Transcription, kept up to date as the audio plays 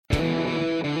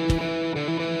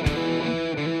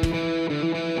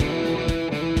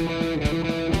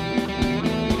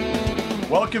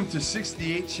Welcome to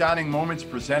 68 Shining Moments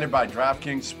presented by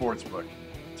DraftKings Sportsbook.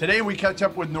 Today we catch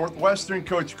up with Northwestern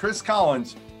coach Chris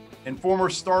Collins and former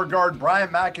star guard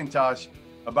Bryant McIntosh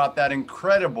about that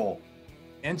incredible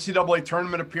NCAA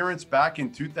Tournament appearance back in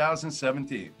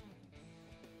 2017.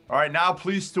 All right, now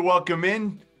pleased to welcome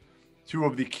in two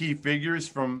of the key figures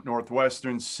from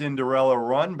Northwestern's Cinderella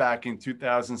run back in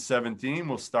 2017.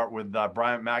 We'll start with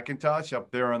Bryant McIntosh up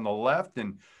there on the left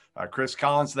and Chris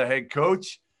Collins, the head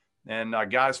coach. And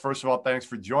guys, first of all, thanks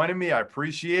for joining me. I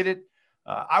appreciate it.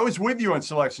 I was with you on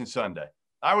Selection Sunday.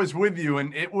 I was with you,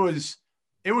 and it was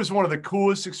one of the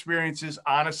coolest experiences,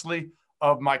 honestly,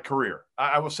 of my career.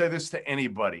 I will say this to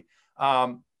anybody.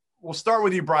 We'll start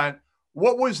with you, Brian.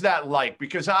 What was that like?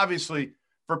 Because obviously,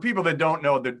 for people that don't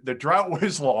know, the drought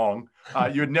was long.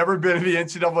 You had never been to the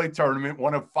NCAA tournament,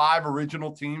 one of 5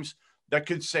 original teams that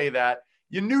could say that.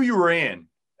 You knew you were in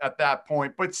at that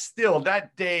point, but still,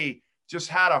 that day just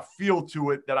had a feel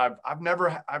to it that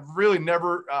I've really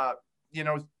never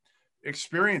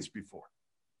experienced before.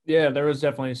 Yeah, there was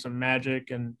definitely some magic,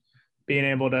 and being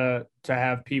able to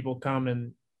have people come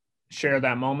and share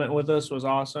that moment with us was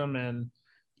awesome. And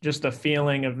just the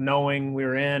feeling of knowing we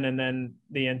were in, and then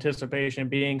the anticipation of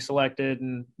being selected,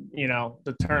 and,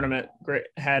 the tournament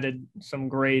had some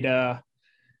great, drama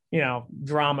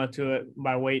to it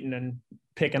by waiting and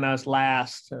picking us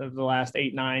last of the last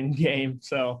 8-9 games.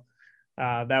 So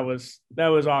that was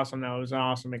awesome. That was an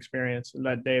awesome experience. And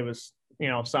that day was,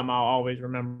 something I'll always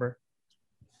remember.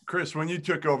 Chris, when you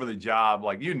took over the job,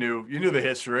 you knew the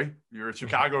history. You're a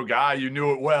Chicago guy. You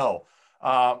knew it well.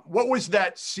 What was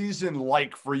that season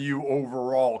like for you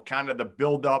overall, kind of the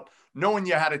build-up, knowing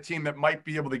you had a team that might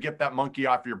be able to get that monkey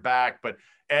off your back, but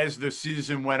as the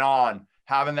season went on,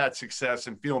 having that success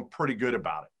and feeling pretty good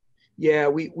about it? Yeah,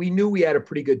 we knew we had a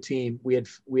pretty good team. We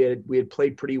had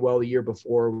played pretty well the year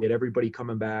before. We had everybody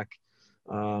coming back.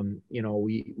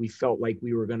 We felt like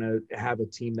we were going to have a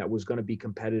team that was going to be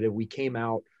competitive. We came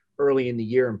out early in the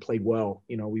year and played well.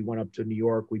 We went up to New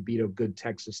York. We beat a good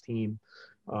Texas team.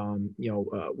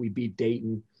 We beat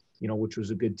Dayton, which was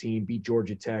a good team. Beat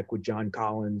Georgia Tech with John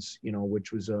Collins,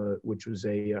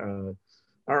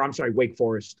 Wake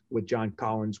Forest with John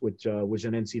Collins, which was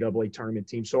an NCAA tournament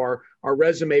team. So our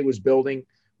resume was building.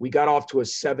 We got off to a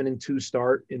 7-2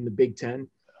 start in the Big Ten,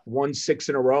 won 6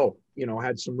 in a row,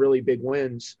 had some really big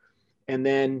wins. And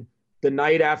then the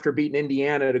night after beating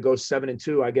Indiana to go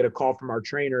 7-2, I get a call from our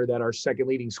trainer that our second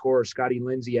leading scorer, Scotty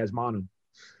Lindsey, has mono.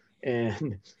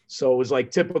 And so it was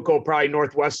like typical, probably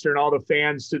Northwestern, all the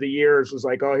fans through the years was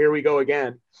like, oh, here we go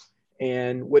again.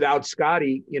 And without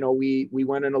Scotty, we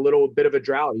went in a little bit of a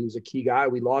drought. He was a key guy.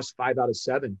 We lost 5 out of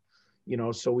 7,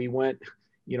 so we went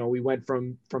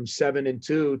from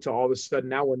 7-2 to all of a sudden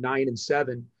now we're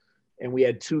 9-7, and we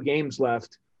had 2 games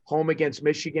left, home against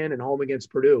Michigan and home against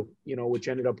Purdue, which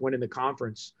ended up winning the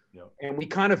conference. Yep. And we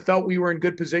kind of felt we were in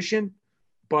good position,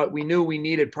 but we knew we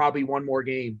needed probably one more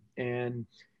game. And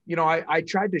I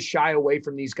tried to shy away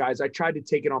from these guys. I tried to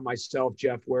take it on myself,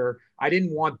 Jeff, where I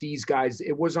didn't want these guys.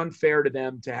 It was unfair to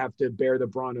them to have to bear the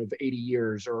brunt of 80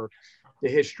 years or the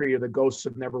history of the ghosts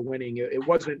of never winning. It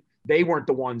wasn't, they weren't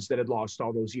the ones that had lost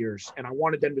all those years. And I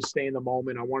wanted them to stay in the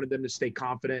moment. I wanted them to stay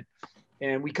confident.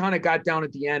 And we kind of got down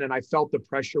at the end, and I felt the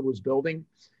pressure was building.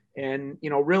 And,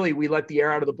 really we let the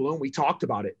air out of the balloon. We talked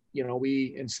about it.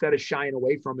 We, instead of shying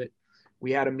away from it,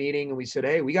 we had a meeting and we said,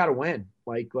 hey, we got to win.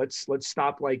 Let's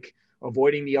stop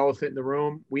avoiding the elephant in the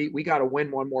room. We got to win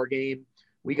one more game.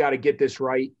 We got to get this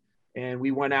right. And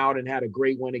we went out and had a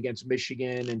great win against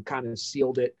Michigan and kind of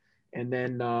sealed it. And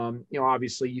then,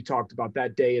 obviously you talked about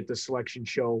that day at the selection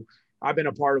show. I've been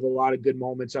a part of a lot of good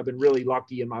moments. I've been really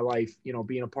lucky in my life,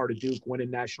 being a part of Duke,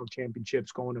 winning national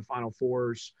championships, going to Final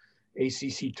Fours,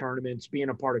 ACC tournaments, being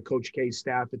a part of Coach K's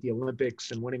staff at the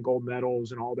Olympics and winning gold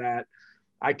medals and all that.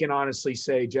 I can honestly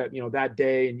say, Jeff, that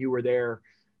day, and you were there,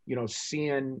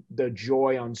 seeing the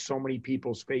joy on so many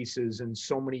people's faces and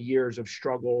so many years of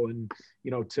struggle, and,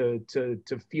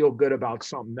 to feel good about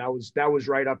something that was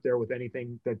right up there with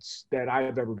anything that I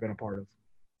have ever been a part of.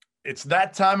 It's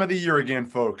that time of the year again,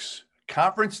 folks.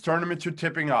 Conference tournaments are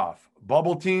tipping off.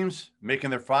 Bubble teams making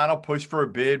their final push for a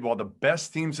bid, while the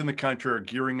best teams in the country are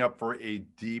gearing up for a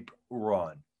deep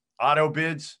run. Auto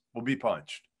bids will be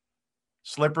punched.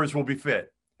 Slippers will be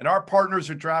fit. And our partners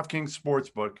at DraftKings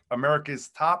Sportsbook, America's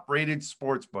top-rated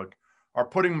sportsbook, are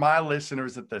putting my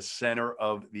listeners at the center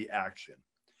of the action.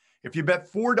 If you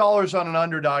bet $4 on an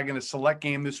underdog in a select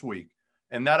game this week,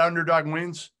 and that underdog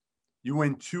wins, you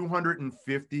win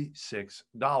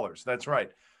 $256. That's right,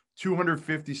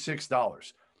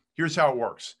 $256. Here's how it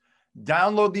works.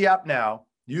 Download the app now.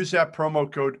 Use that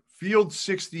promo code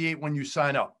FIELD68 when you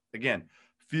sign up. Again,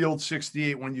 Field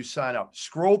 68 when you sign up.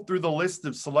 Scroll through the list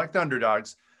of select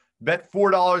underdogs, bet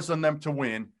 $4 on them to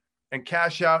win, and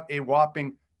cash out a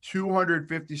whopping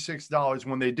 $256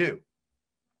 when they do.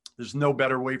 There's no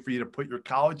better way for you to put your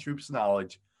college hoops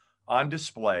knowledge on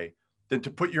display than to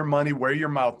put your money where your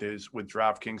mouth is with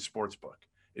DraftKings Sportsbook.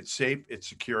 It's safe, it's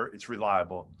secure, it's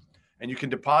reliable, and you can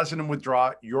deposit and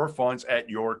withdraw your funds at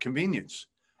your convenience.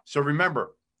 So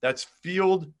remember, that's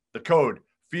the code,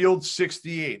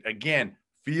 Field68. Again,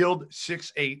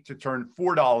 Field68 to turn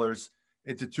 $4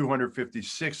 into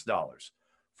 $256.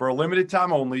 For a limited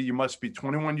time only, you must be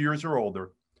 21 years or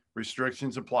older.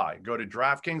 Restrictions apply. Go to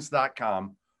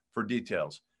DraftKings.com for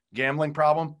details. Gambling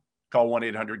problem? Call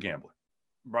 1-800-GAMBLER.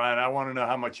 Brian, I want to know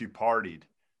how much you partied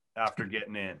after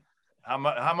getting in.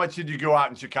 How much did you go out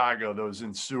in Chicago those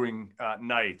ensuing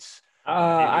nights?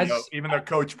 Even though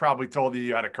coach probably told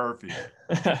you had a curfew.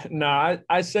 No,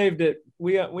 I saved it.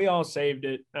 We all saved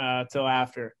it till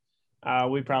after.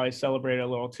 We probably celebrated a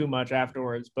little too much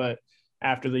afterwards, but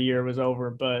after the year was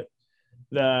over. But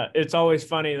it's always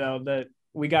funny though that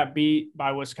we got beat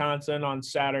by Wisconsin on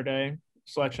Saturday,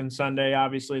 Selection Sunday.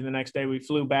 Obviously, the next day we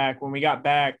flew back. When we got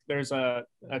back, there's a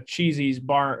Cheesy's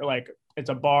bar, like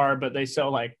it's a bar, but they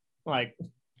sell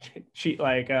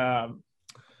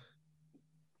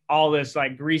all this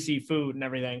like greasy food and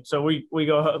everything. So we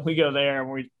go there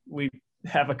and we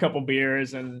have a couple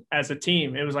beers, and as a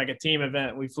team, it was like a team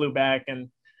event. We flew back and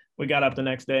we got up the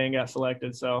next day and got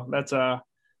selected. So that's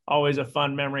always a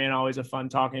fun memory and always a fun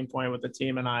talking point with the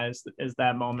team and I is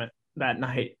that moment that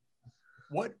night.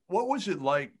 What was it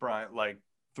like, Bryant, like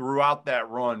throughout that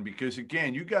run? Because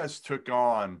again, you guys took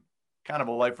on kind of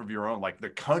a life of your own, like the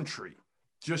country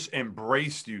just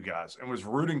embraced you guys and was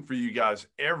rooting for you guys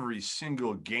every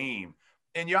single game.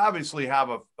 And you obviously have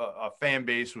a fan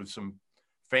base with some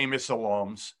famous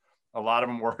alums. A lot of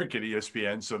them work at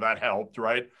ESPN, so that helped,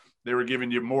 right? They were giving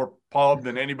you more pub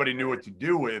than anybody knew what to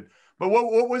do with. But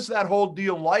what was that whole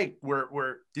deal like?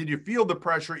 Where did you feel the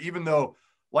pressure, even though,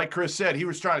 like Chris said, he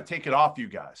was trying to take it off you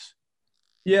guys?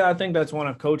 Yeah, I think that's one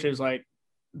of Coach's like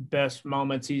best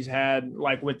moments he's had,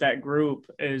 like with that group,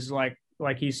 is like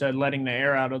he said, letting the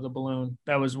air out of the balloon.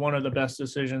 That was one of the best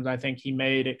decisions I think he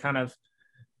made. It kind of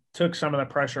took some of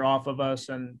the pressure off of us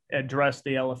and addressed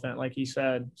the elephant, like he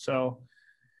said. So,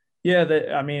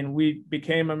 yeah, we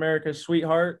became America's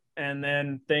sweetheart, and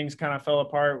then things kind of fell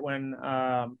apart when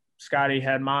Scotty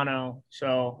had mono.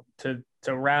 So to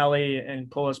rally and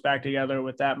pull us back together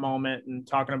with that moment and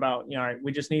talking about,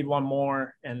 we just need one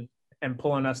more and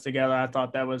pulling us together, I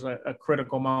thought that was a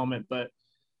critical moment. But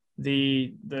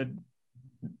the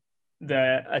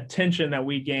attention that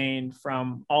we gained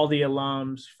from all the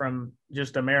alums, from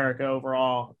just America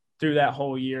overall through that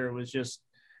whole year was just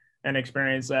an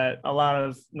experience that a lot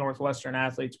of Northwestern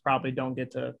athletes probably don't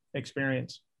get to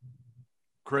experience.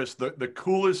 Chris, the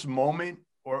coolest moment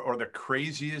or the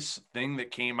craziest thing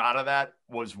that came out of that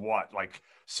was what? Like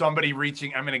somebody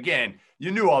reaching, again,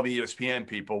 you knew all the ESPN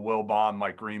people, Will Bond,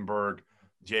 Mike Greenberg,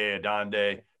 Jay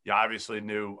Adonde. You obviously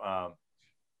knew,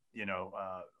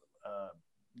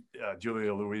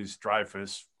 Julia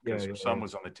Louis-Dreyfus, because her son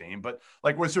was on the team. But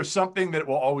like, was there something that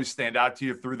will always stand out to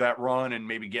you through that run and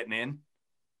maybe getting in?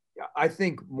 Yeah, I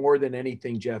think more than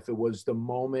anything, Jeff, it was the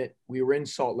moment we were in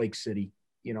Salt Lake City,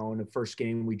 in the first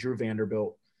game, we drew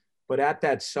Vanderbilt. But at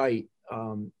that site,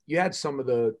 you had some of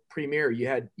the premier, you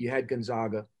had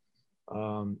Gonzaga,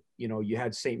 you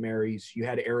had St. Mary's, you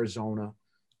had Arizona,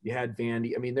 you had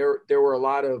Vandy. There were a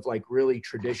lot of like really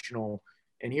traditional.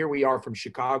 And here we are from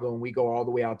Chicago, and we go all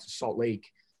the way out to Salt Lake.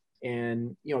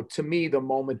 And, to me, the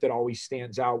moment that always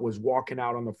stands out was walking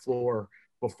out on the floor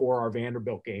before our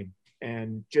Vanderbilt game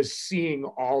and just seeing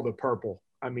all the purple.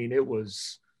 It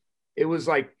was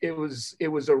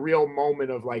a real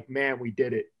moment of like, man, we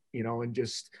did it, and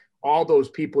just all those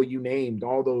people you named,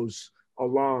 all those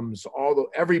alums,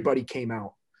 everybody came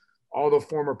out, all the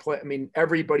former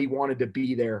everybody wanted to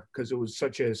be there because it was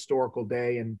such a historical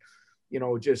day. And,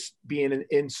 just being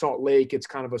in Salt Lake, it's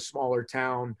kind of a smaller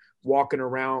town, walking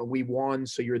around, we won.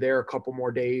 So you're there a couple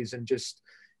more days, and just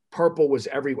purple was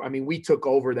everywhere. We took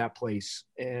over that place,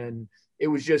 and it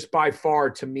was just by far,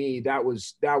 to me, that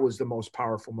was the most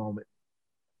powerful moment.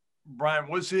 Brian,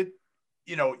 was it,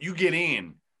 you get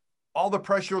in, all the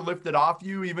pressure lifted off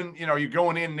you, even, you're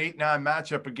going in an 8-9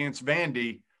 matchup against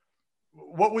Vandy.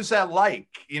 What was that like?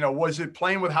 Was it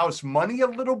playing with house money a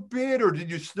little bit, or did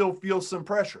you still feel some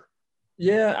pressure?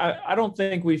 Yeah, I don't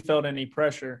think we felt any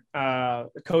pressure.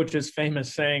 The coach's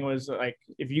famous saying was like,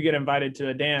 if you get invited to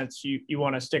a dance, you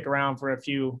want to stick around for a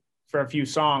few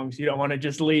songs. You don't want to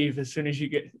just leave as soon as you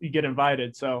get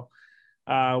invited. So,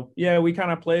 we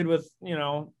kind of played with,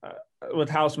 with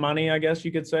house money, I guess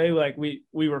you could say. Like we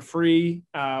were free.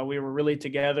 We were really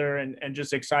together and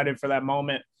just excited for that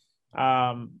moment.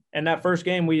 And that first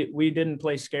game, we didn't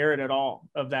play scared at all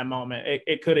of that moment.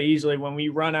 It could have easily, when we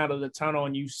run out of the tunnel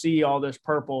and you see all this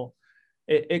purple,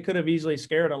 it could have easily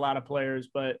scared a lot of players,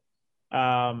 but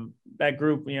that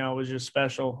group, was just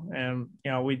special. And,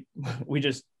 we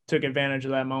just took advantage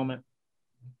of that moment.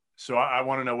 So I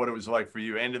want to know what it was like for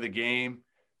you. End of the game,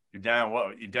 you're down,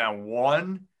 You're down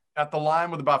 1 at the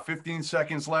line with about 15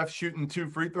 seconds left, shooting 2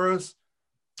 free throws.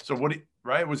 So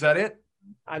right? Was that it?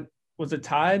 Was it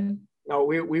tied? No,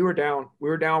 we were down. We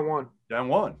were down 1. Down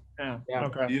 1. Yeah.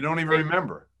 Okay. You don't even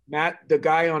remember. Matt, the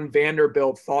guy on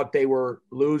Vanderbilt, thought they were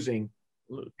losing,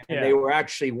 and they were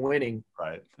actually winning.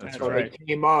 Right. That's so right. They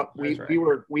came up. We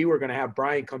right. were going to have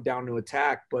Bryant come down to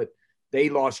attack, but they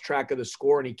lost track of the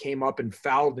score, and he came up and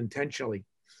fouled intentionally.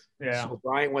 Yeah. So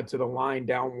Bryant went to the line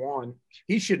down 1.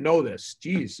 He should know this.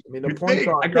 Jeez. I mean, the point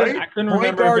guard, I couldn't point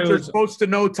remember guards are supposed to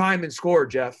know time and score,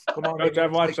 Jeff. Come on. Coach,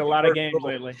 I've watched a lot of games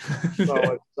lately.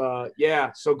 So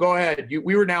it's, so go ahead.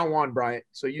 We were down 1, Bryant.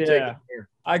 So you take it here.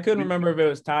 I couldn't remember if it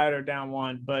was tied or down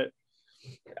 1, but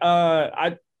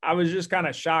I was just kind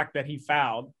of shocked that he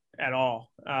fouled at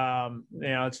all.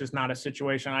 It's just not a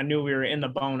situation. I knew we were in the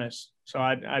bonus, so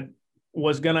I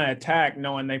was going to attack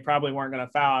knowing they probably weren't going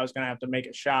to foul. I was going to have to make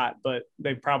a shot, but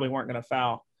they probably weren't going to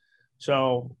foul.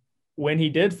 So when he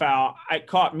did foul, it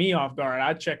caught me off guard.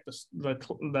 I checked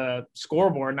the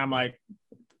scoreboard, and I'm like,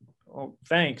 oh,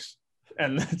 thanks.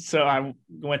 And so I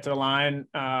went to the line,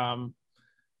 feeling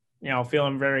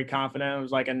very confident. It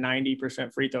was like a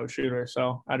 90% free throw shooter.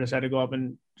 So I just had to go up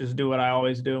and just do what I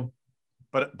always do.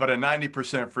 But a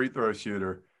 90% free throw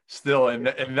shooter still in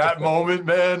that moment,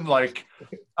 man, like,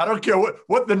 I don't care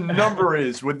what the number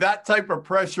is with that type of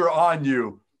pressure on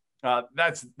you.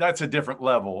 That's a different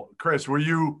level. Chris, are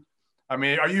you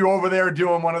over there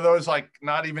doing one of those, like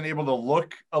not even able to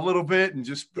look a little bit and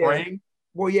just praying?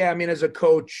 Well, yeah. I mean, as a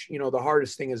coach, the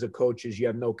hardest thing as a coach is you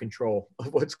have no control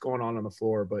of what's going on the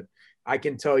floor. But I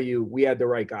can tell you, we had the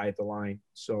right guy at the line.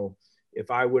 So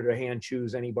if I were to hand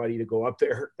choose anybody to go up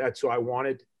there, that's who I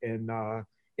wanted. And,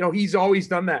 he's always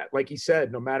done that. Like he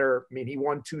said, he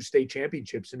won 2 state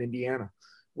championships in Indiana,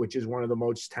 which is one of the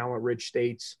most talent-rich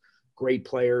states, great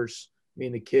players. I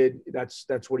mean, the kid,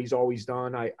 that's what he's always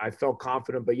done. I felt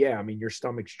confident, but yeah, I mean, your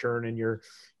stomach's churning. You're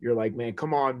like, man,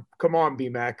 come on,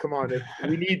 B-Mac, come on.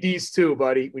 We need these 2,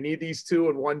 buddy. We need these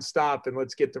 2 in 1 stop, and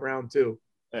let's get to round 2.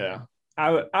 Yeah.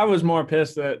 I was more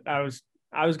pissed that I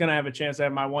was going to have a chance to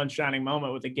have my one shining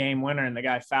moment with a game winner, and the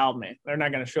guy fouled me. They're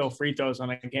not going to show free throws on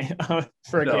a game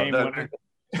for a game winner.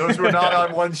 Those were not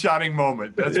on one shining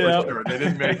moment. That's for sure. They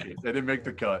didn't make it. They didn't make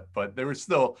the cut, but they were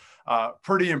still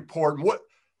pretty important. What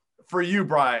for you,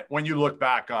 Bryant, when you look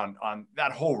back on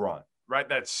that whole run, right?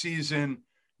 That season,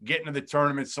 getting to the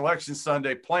tournament, Selection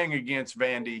Sunday, playing against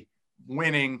Vandy,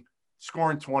 winning,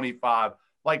 scoring 25.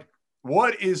 Like,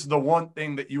 what is the one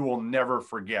thing that you will never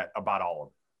forget about all of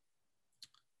it?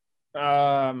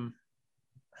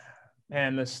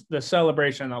 And the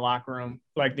celebration in the locker room,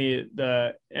 like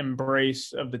the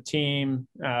embrace of the team,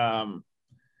 and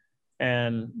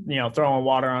throwing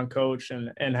water on coach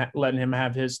and letting him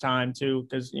have his time too,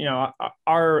 because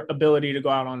our ability to go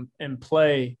out and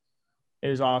play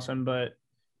is awesome, but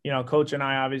coach and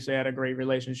I obviously had a great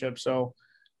relationship, so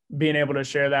being able to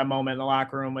share that moment in the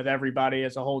locker room with everybody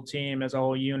as a whole team, as a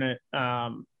whole unit,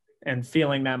 and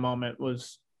feeling that moment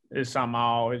is something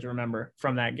I'll always remember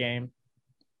from that game.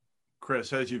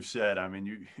 Chris, as you've said, I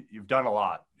mean, you've done a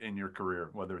lot in your career,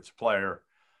 whether it's a player,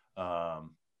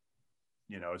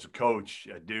 as a coach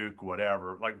at Duke,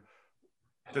 whatever. Like,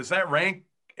 does that rank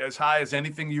as high as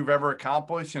anything you've ever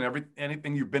accomplished and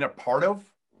anything you've been a part of?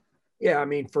 Yeah, I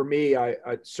mean, for me, I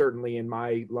certainly in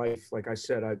my life, like I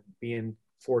said, I've been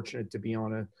fortunate to be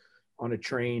on a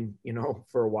train,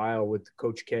 for a while with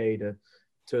Coach K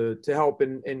to help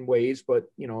in ways, but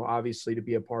obviously to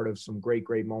be a part of some great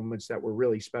moments that were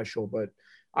really special. But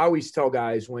I always tell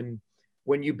guys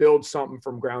when you build something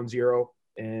from ground zero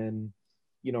and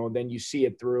then you see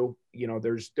it through,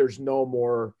 there's no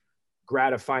more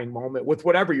gratifying moment with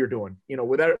whatever you're doing,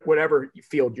 whatever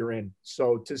field you're in.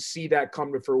 So to see that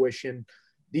come to fruition,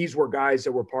 these were guys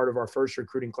that were part of our first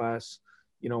recruiting class.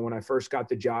 When I first got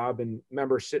the job, and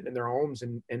remember sitting in their homes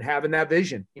and having that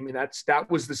vision. I mean, that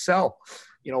was the sell.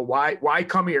 Why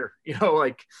come here?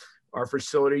 Like our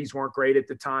facilities weren't great at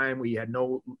the time. We had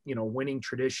no, winning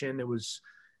tradition.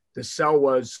 The sell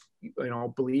was,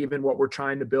 believe in what we're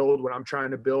trying to build, what I'm trying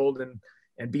to build,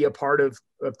 and be a part of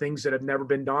things that have never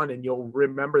been done. And you'll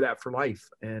remember that for life.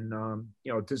 And,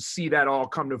 to see that all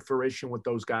come to fruition with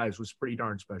those guys was pretty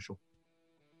darn special.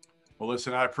 Well,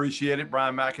 listen, I appreciate it.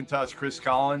 Bryant McIntosh, Chris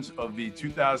Collins of the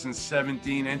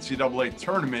 2017 NCAA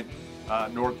Tournament,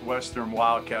 Northwestern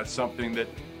Wildcats, something that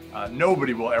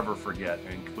nobody will ever forget,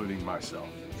 including myself.